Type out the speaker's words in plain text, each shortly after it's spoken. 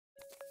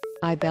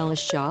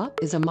iBella.shop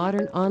is a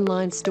modern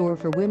online store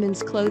for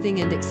women's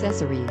clothing and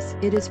accessories.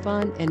 It is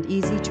fun and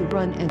easy to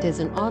run and has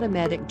an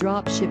automatic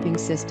drop shipping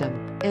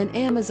system and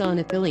Amazon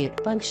affiliate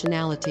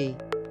functionality.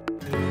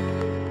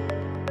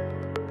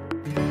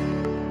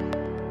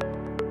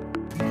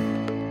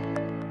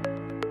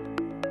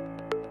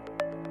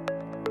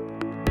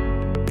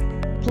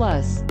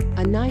 Plus,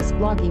 a nice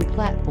blogging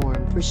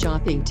platform for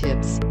shopping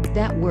tips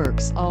that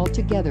works all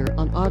together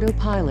on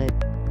autopilot.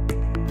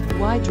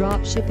 Why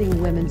drop shipping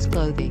women's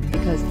clothing?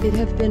 Because it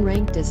have been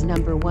ranked as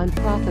 #1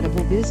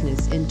 profitable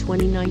business in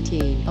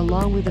 2019.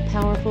 Along with a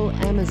powerful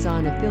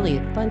Amazon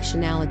affiliate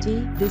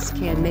functionality, this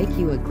can make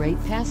you a great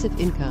passive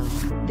income.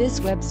 This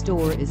web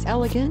store is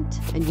elegant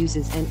and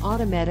uses an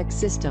automatic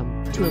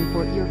system to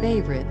import your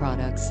favorite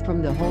products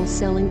from the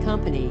wholesaling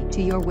company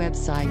to your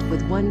website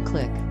with one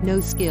click.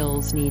 No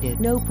skills needed.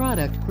 No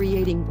product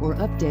creating or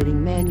updating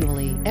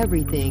manually.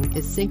 Everything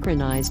is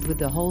synchronized with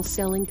the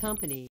wholesaling company.